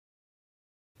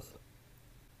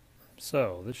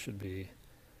So this should be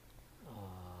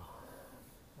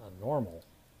a normal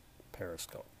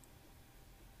Periscope.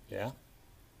 Yeah?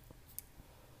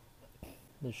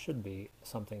 This should be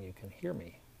something you can hear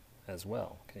me as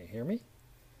well. Can you hear me?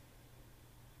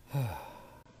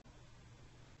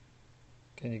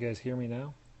 Can you guys hear me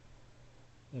now?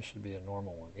 This should be a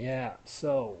normal one. Yeah,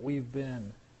 so we've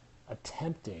been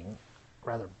attempting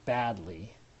rather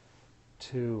badly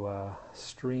to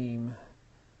stream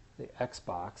the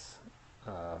Xbox.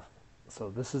 So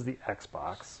this is the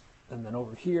Xbox, and then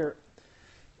over here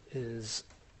is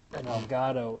an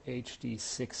Elgato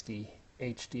HD60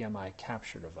 HDMI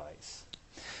capture device.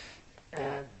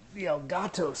 And the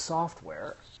Elgato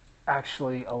software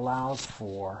actually allows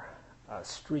for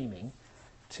streaming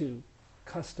to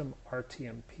custom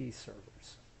RTMP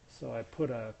servers. So I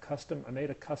made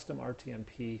a custom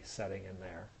RTMP setting in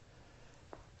there.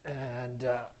 And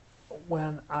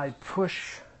when I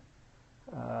push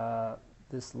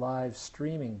this live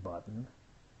streaming button,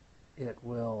 it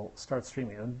will start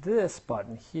streaming. And this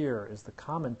button here is the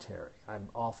commentary. I'm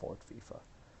awful at FIFA.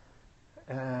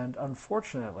 And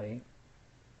unfortunately,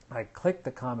 I clicked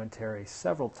the commentary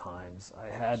several times. I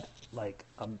had like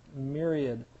a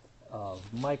myriad of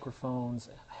microphones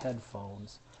and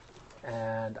headphones,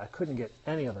 and I couldn't get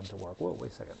any of them to work. Whoa,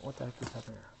 wait a second. What the heck is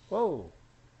happening here? Whoa!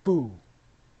 Boo!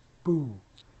 Boo!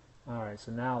 All right,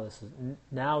 so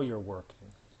now you're working.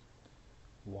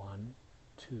 1,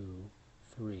 2,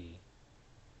 3.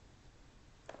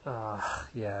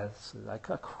 Yeah,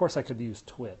 of course I could use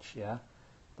Twitch, yeah?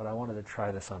 But I wanted to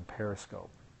try this on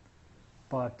Periscope.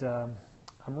 But I'm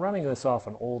running this off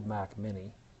an old Mac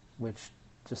Mini, which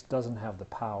just doesn't have the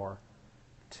power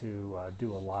to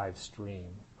do a live stream,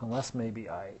 unless maybe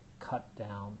I cut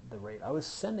down the rate. I was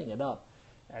sending it up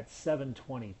at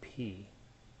 720p.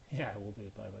 Yeah, we'll do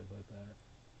it by better.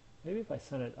 Maybe if I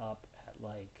sent it up at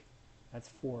that's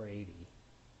 480.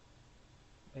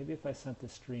 Maybe if I sent the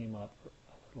stream up a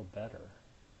little better,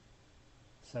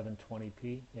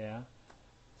 720p, yeah.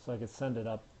 So I could send it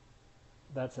up,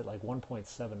 that's at 1.7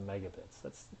 megabits.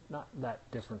 That's not that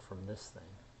different from this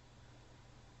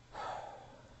thing.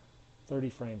 30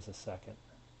 frames a second,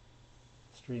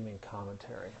 streaming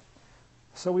commentary.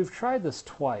 So we've tried this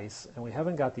twice, and we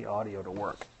haven't got the audio to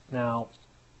work. Now,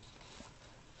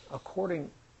 according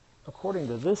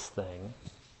to this thing,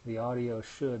 the audio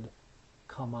should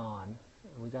come on.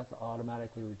 We got the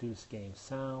automatically reduced game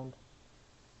sound.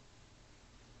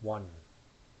 1,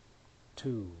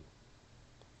 2,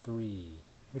 3.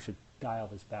 We should dial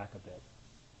this back a bit.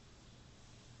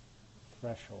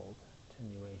 Threshold,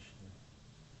 attenuation.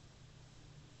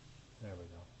 There we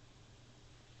go.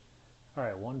 All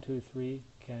right, 1, 2, 3.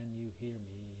 Can you hear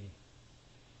me?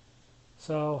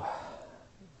 So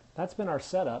that's been our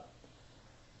setup.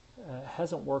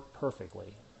 Hasn't worked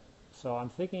perfectly. So I'm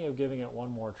thinking of giving it one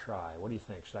more try. What do you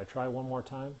think? Should I try one more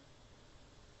time?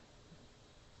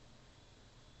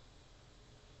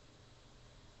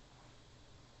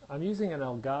 I'm using an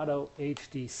Elgato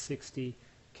HD60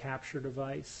 capture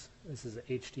device. This is an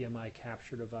HDMI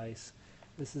capture device.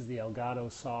 This is the Elgato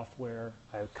software.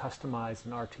 I customized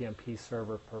an RTMP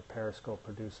server for Periscope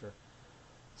Producer.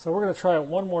 So we're going to try it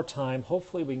one more time.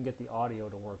 Hopefully we can get the audio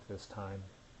to work this time.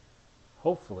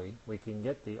 Hopefully we can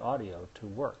get the audio to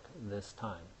work this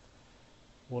time.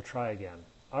 We'll try again.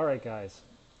 All right, guys.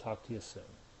 Talk to you soon.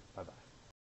 Bye-bye.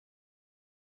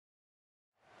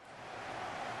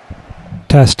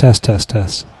 Test, test, test,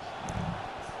 test.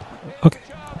 Okay.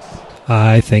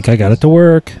 I think I got it to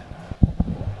work.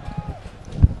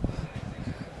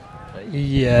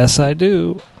 Yes, I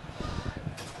do.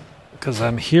 Because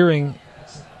I'm hearing...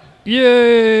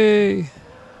 Yay!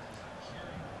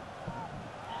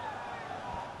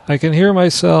 I can hear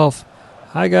myself.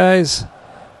 Hi, guys.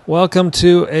 Welcome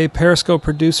to a Periscope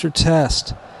Producer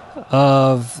test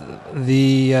of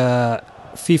the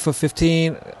FIFA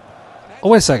 15. Oh,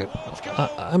 wait a second.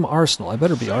 I'm Arsenal. I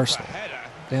better be Arsenal.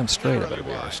 Damn straight I better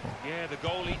be Arsenal.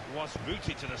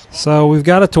 So we've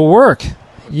got it to work.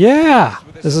 Yeah!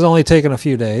 This has only taken a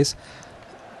few days.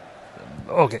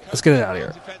 Okay, let's get it out of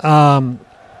here.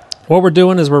 What we're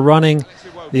doing is we're running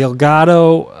the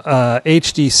Elgato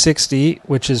HD60,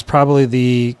 which is probably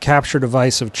the capture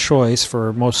device of choice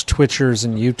for most Twitchers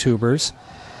and YouTubers.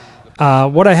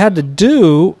 What I had to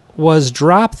do was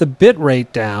drop the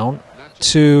bitrate down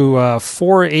to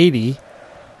 480.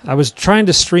 I was trying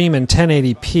to stream in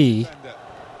 1080p,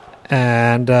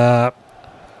 and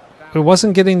it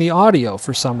wasn't getting the audio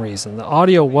for some reason. The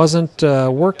audio wasn't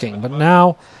working, but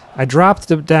now I dropped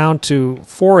it down to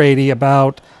 480,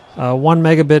 about 1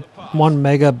 megabit, 1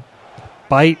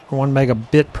 megabyte, or 1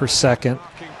 megabit per second.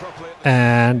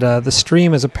 and the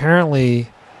stream is apparently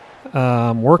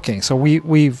working. So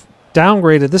we've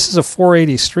downgraded. This is a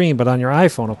 480 stream, but on your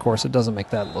iPhone, of course, it doesn't make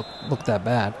that look that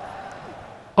bad.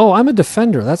 Oh, I'm a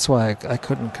defender. That's why I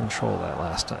couldn't control that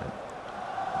last time.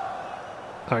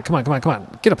 All right, come on, come on, come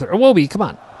on. Get up there. Iwobi, come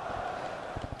on.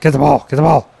 Get the ball. Get the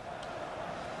ball.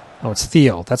 Oh, it's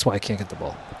Theo. That's why I can't get the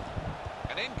ball.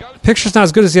 The picture's not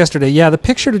as good as yesterday. Yeah, the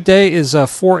picture today is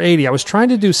 480. I was trying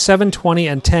to do 720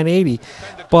 and 1080,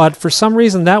 but for some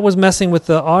reason that was messing with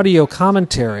the audio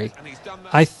commentary.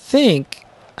 I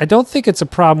don't think it's a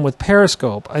problem with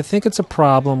Periscope. I think it's a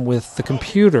problem with the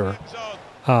computer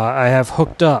I have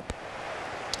hooked up.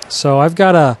 So I've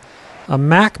got a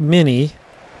Mac Mini.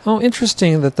 Oh,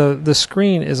 interesting that the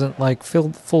screen isn't like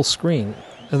full screen.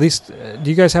 At least, do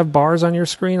you guys have bars on your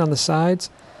screen on the sides?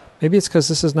 Maybe it's because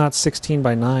this is not 16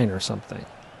 by 9 or something.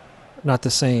 Not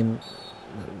the same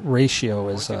ratio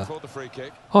as... Oh,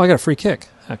 I got a free kick.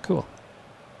 Ah, cool.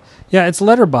 Yeah, it's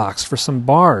letterboxed for some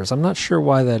bars. I'm not sure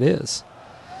why that is.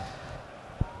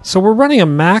 So we're running a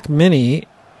Mac Mini.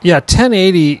 Yeah,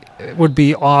 1080 would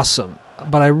be awesome,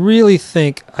 but I really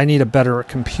think I need a better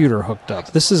computer hooked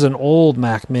up. This is an old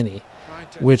Mac Mini,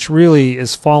 which really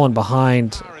is fallen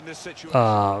behind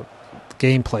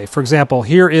gameplay. For example,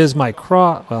 here is my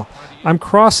well, I'm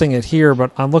crossing it here, but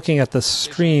I'm looking at the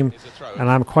stream, and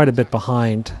I'm quite a bit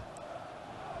behind.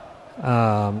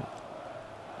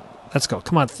 Let's go.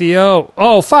 Come on, Theo.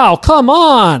 Oh, foul. Come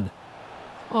on.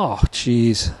 Oh,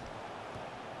 jeez.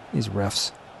 These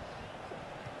refs.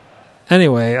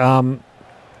 Anyway,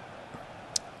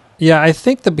 yeah, I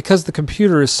think that because the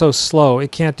computer is so slow,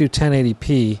 it can't do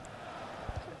 1080p.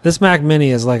 This Mac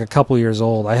Mini is like a couple years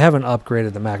old. I haven't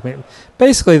upgraded the Mac Mini.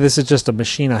 Basically, this is just a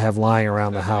machine I have lying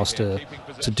around the house to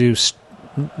do,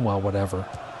 well, whatever.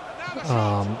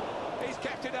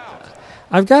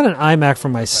 I've got an iMac for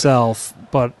myself,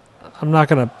 but I'm not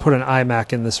going to put an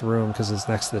iMac in this room because it's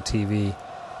next to the TV.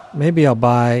 Maybe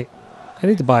I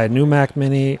need to buy a new Mac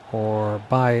Mini or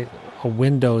buy a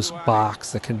Windows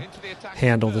box that can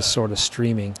handle this sort of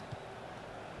streaming.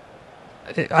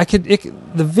 The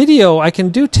video, I can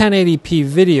do 1080p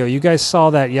video. You guys saw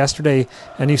that yesterday,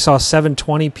 and you saw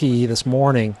 720p this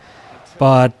morning,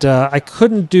 but I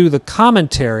couldn't do the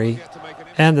commentary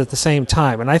and at the same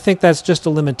time, and I think that's just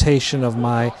a limitation of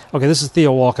my... Okay, this is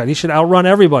Theo Walcott. He should outrun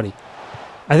everybody.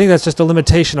 I think that's just a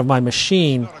limitation of my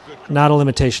machine, not a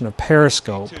limitation of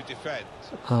Periscope.